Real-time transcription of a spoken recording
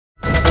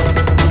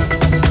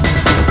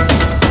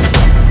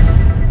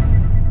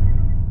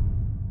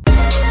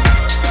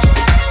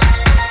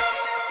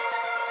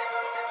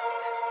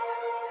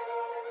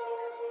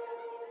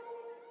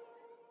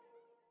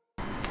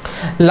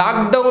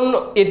Lockdown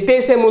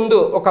ఎత్తేసే ముందు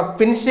ఒక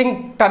finishing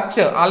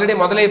touch already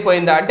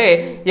మొదలైపోయిందా అంటే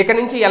ఇక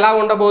నుంచి ఎలా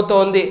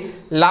ఉండబోతోంది,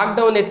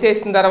 లాక్డౌన్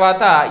ఎత్తేసిన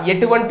తర్వాత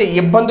ఎటువంటి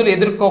ఇబ్బందులు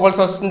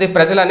ఎదుర్కోవాల్సి వస్తుంది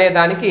ప్రజలు అనే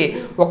దానికి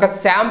ఒక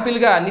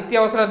శాంపిల్గా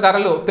నిత్యావసర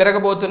ధరలు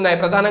పెరగబోతున్నాయి.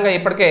 ప్రధానంగా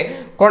ఇప్పటికే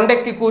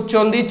కొండెక్కి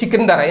కూర్చోంది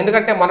చికెన్ ధర.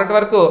 ఎందుకంటే మొన్నటి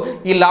వరకు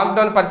ఈ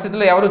లాక్డౌన్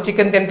పరిస్థితుల్లో ఎవరు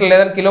చికెన్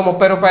తింటలేదని కిలో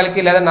 30 రూపాయలకి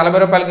లేదా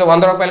 40 రూపాయలకి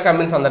 100 రూపాయలకి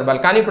అమ్మిన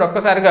సందర్భాలు. కానీ ఇప్పుడు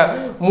ఒక్కసారిగా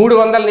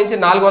 300 నుంచి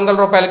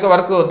 400 రూపాయలకి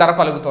వరకు ధర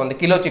పలుకుతోంది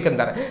కిలో చికెన్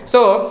ధర.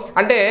 సో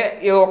అంటే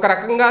ఒక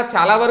రకంగా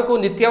చాలా వరకు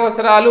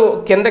నిత్యావసరాలు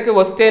కిందకి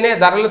వస్తేనే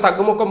ధరలు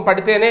తగ్గుముఖం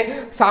పడితేనే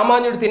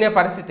సామాన్యుడు తినే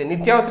పరిస్థితి.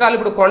 నిత్యావసరాలు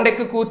ఇప్పుడు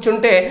కొండెక్కి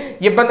కూర్చుంటే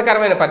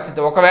ఇబ్బందికరమైన పరిస్థితి.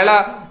 ఒకవేళ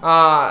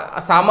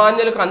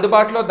సామాన్యులకు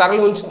అందుబాటులో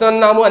ధరలు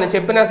ఉంచుతున్నాము అని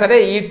చెప్పినా సరే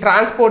ఈ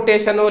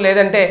ట్రాన్స్పోర్టేషన్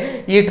లేదంటే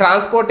ఈ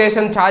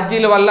ట్రాన్స్పోర్టేషన్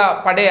ఛార్జీల వల్ల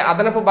పడే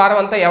అదనపు భారం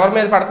అంతా ఎవరి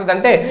మీద పడుతుంది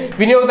అంటే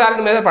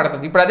వినియోగదారుని మీద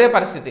పడుతుంది. ఇప్పుడు అదే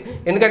పరిస్థితి.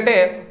 ఎందుకంటే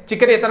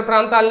చికెన్ ఇతర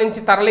ప్రాంతాల నుంచి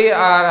తరలి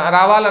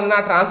రావాలన్నా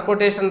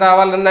ట్రాన్స్పోర్టేషన్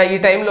రావాలన్నా ఈ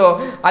టైంలో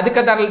అధిక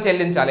ధరలు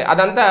చెల్లించాలి.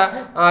 అదంతా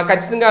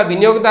ఖచ్చితంగా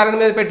వినియోగదారుని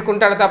మీద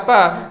పెట్టుకుంటాడు తప్ప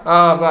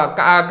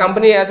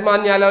కంపెనీ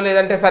యాజమాన్యాలు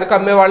లేదంటే సరుకు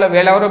అమ్మే వాళ్ళు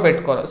వీళ్ళెవరో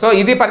పెట్టుకోరు. సో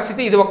ఇది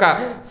పరిస్థితి. ఇది ఒక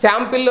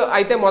శాంపిల్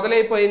అయితే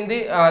మొదలైపోయింది,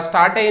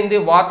 స్టార్ట్ అయింది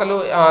వార్తలు.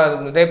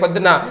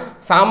 రేపొద్దున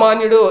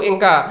సామాన్యుడు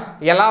ఇంకా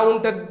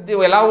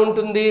ఎలా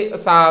ఉంటుంది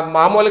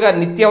మామూలుగా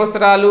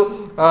నిత్యావసరాలు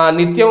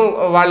నిత్యం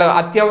వాళ్ళ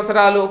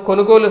అత్యవసరాలు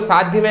కొనుగోలు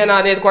సాధ్యమేనా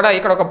అనేది కూడా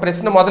ఇక్కడ ఒక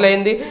ప్రశ్న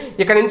మొదలైంది.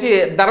 ఇక్కడ నుంచి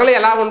ధరలు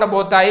ఎలా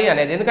ఉండబోతాయి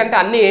అనేది. ఎందుకంటే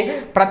అన్నీ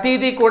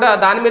ప్రతిదీ కూడా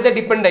దాని మీదే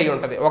డిపెండ్ అయ్యి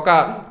ఉంటుంది. ఒక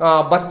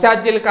బస్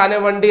ఛార్జీలు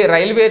కానివ్వండి,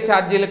 రైల్వే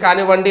ఛార్జీలు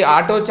కానివ్వండి,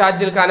 ఆటో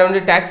ఛార్జీలు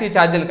కానివ్వండి, ట్యాక్సీ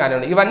ఛార్జీలు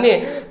కానివ్వండి, ఇవన్నీ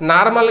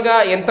నార్మల్గా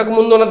ఎంతకు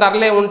ముందు ఉన్న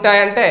ధరలే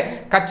ఉంటాయంటే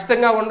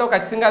ఖచ్చితంగా ఉండవు.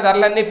 ఖచ్చితంగా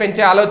ధరలన్నీ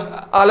పెంచే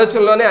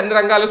ఆలోచనలోనే అన్ని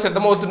రంగాలు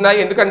సిద్ధమవుతున్నాయి.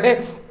 ఎందుకంటే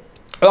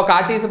ఒక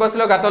ఆర్టీసీ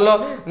బస్సులో గతంలో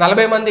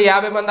 40 మంది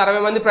 50 మంది 60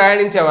 మంది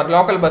ప్రయాణించేవారు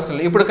లోకల్ బస్సులు.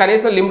 ఇప్పుడు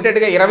కనీసం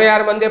లిమిటెడ్గా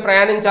 26 మందే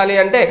ప్రయాణించాలి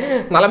అంటే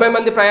 40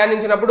 మంది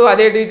ప్రయాణించినప్పుడు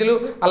అదే డీజిలు,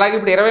 అలాగే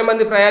ఇప్పుడు 20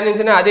 మంది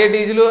ప్రయాణించిన అదే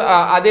డీజిలు,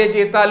 అదే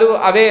జీతాలు,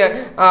 అవే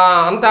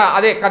అంతా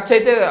అదే ఖర్చు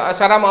అయితే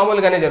షరా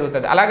మామూలుగానే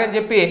జరుగుతుంది. అలాగని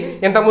చెప్పి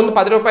ఇంతకుముందు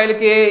 10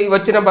 రూపాయలకి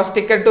వచ్చిన బస్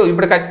టికెట్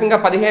ఇప్పుడు ఖచ్చితంగా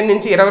 15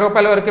 నుంచి 20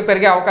 రూపాయల వరకు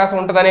పెరిగే అవకాశం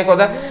ఉంటుందనే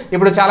కూడా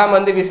ఇప్పుడు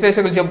చాలామంది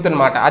విశ్లేషకులు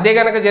చెబుతున్నమాట. అదే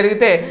కనుక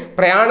జరిగితే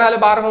ప్రయాణాలు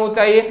భారం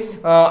అవుతాయి.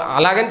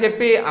 అలాగని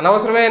చెప్పి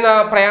అనవసరమైన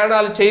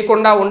ప్రయాణాలు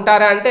చేయకుండా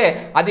ఉంటారా అంటే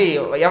అది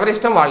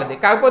ఎవరిష్టం వాళ్ళది.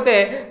 కాకపోతే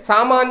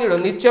సామాన్యుడు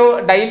నిత్యం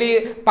డైలీ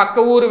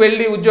పక్క ఊరు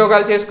వెళ్ళి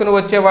ఉద్యోగాలు చేసుకుని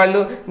వచ్చేవాళ్ళు,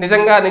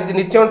 నిజంగా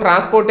నిత్యం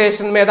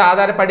ట్రాన్స్పోర్టేషన్ మీద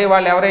ఆధారపడే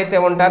వాళ్ళు ఎవరైతే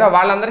ఉంటారో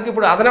వాళ్ళందరికీ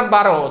ఇప్పుడు అదనపు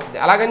భారం అవుతుంది.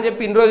 అలాగని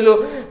చెప్పి ఇన్ని రోజులు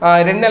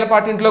 2 నెలల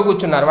పాటు ఇంట్లో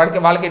కూర్చున్నారు.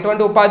 వాళ్ళకి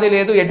ఎటువంటి ఉపాధి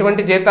లేదు,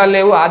 ఎటువంటి జీతాలు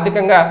లేవు,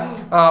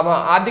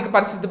 ఆర్థిక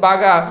పరిస్థితి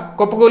బాగా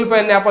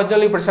కుప్పకూలిపోయిన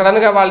నేపథ్యంలో ఇప్పుడు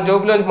సడన్గా వాళ్ళ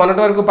జోబులోంచి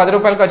మొన్నటి వరకు 10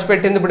 రూపాయలు ఖర్చు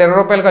పెట్టింది ఇప్పుడు 20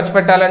 రూపాయలు ఖర్చు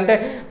పెట్టాలంటే,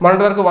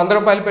 మొన్నటి వరకు 100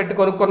 రూపాయలు పెట్టి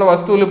కొనుక్కున్న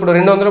వస్తువులు ఇప్పుడు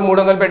 200 300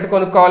 పెట్టి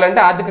కొనుక్కోవాలంటే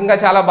ఆర్థికంగా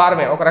చాలా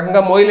భారమే, ఒక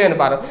రకంగా మోయలేని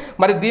భారం.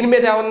 మరి దీని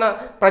మీద ఏమన్నా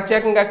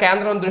ప్రత్యేకంగా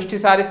కేంద్రం దృష్టి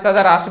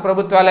సారిస్తుందా, రాష్ట్ర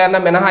ప్రభుత్వాలు ఏమన్నా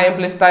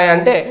మినహాయింపులు ఇస్తాయా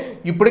అంటే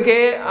ఇప్పటికే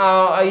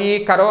ఈ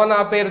కరోనా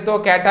పేరుతో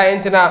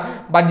కేటాయించిన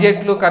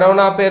బడ్జెట్లు,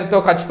 కరోనా పేరుతో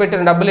ఖర్చు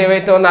పెట్టిన డబ్బులు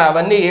ఏవైతే ఉన్నాయో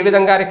అవన్నీ ఏ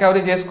విధంగా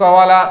రికవరీ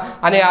చేసుకోవాలా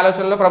అనే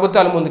ఆలోచనలో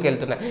ప్రభుత్వాలు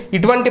ముందుకెళ్తున్నాయి.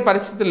 ఇటువంటి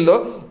పరిస్థితుల్లో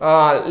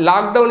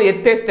లాక్డౌన్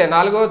ఎత్తేస్తే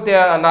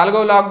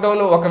నాలుగో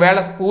లాక్డౌన్ ఒకవేళ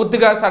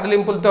పూర్తిగా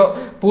సడలింపులతో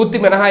పూర్తి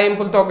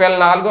మినహాయింపులతో ఒకవేళ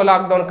 4వ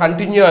లాక్డౌన్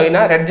కంటిన్యూ అయినా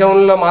రెడ్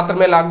జోన్లో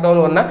మాత్రమే లాక్డౌన్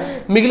ఉన్నా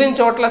మిగిలిన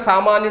చోట్ల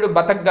సామాన్యుడు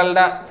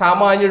బతకగలడా,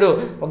 సామాన్యుడు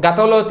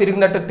గతంలో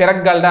తిరిగినట్టు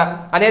తిరగగలడా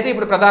అనేది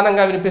ఇప్పుడు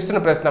ప్రధానంగా వినిపిస్తున్న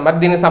ప్రశ్న. మరి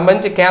దీనికి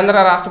సంబంధించి కేంద్ర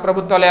రాష్ట్ర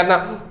ప్రభుత్వాలు ఏమైనా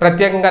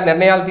ప్రత్యేకంగా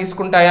నిర్ణయాలు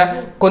తీసుకుంటాయా,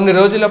 కొన్ని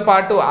రోజుల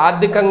పాటు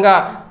ఆర్థికంగా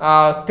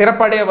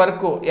స్థిరపడే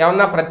వరకు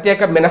ఏమన్నా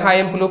ప్రత్యేక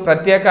మినహాయింపులు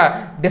ప్రత్యేక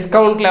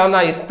డిస్కౌంట్లు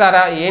ఏమన్నా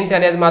ఇస్తారా ఏంటి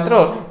అనేది మాత్రం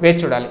వేచి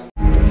చూడాలి.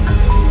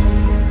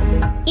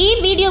 ఈ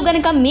వీడియో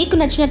గనుక మీకు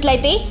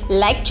నచ్చినట్లయితే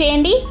లైక్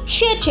చేయండి,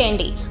 షేర్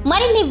చేయండి.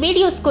 మరిన్ని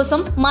వీడియోస్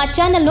కోసం మా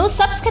ఛానల్ను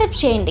సబ్స్క్రైబ్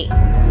చేయండి.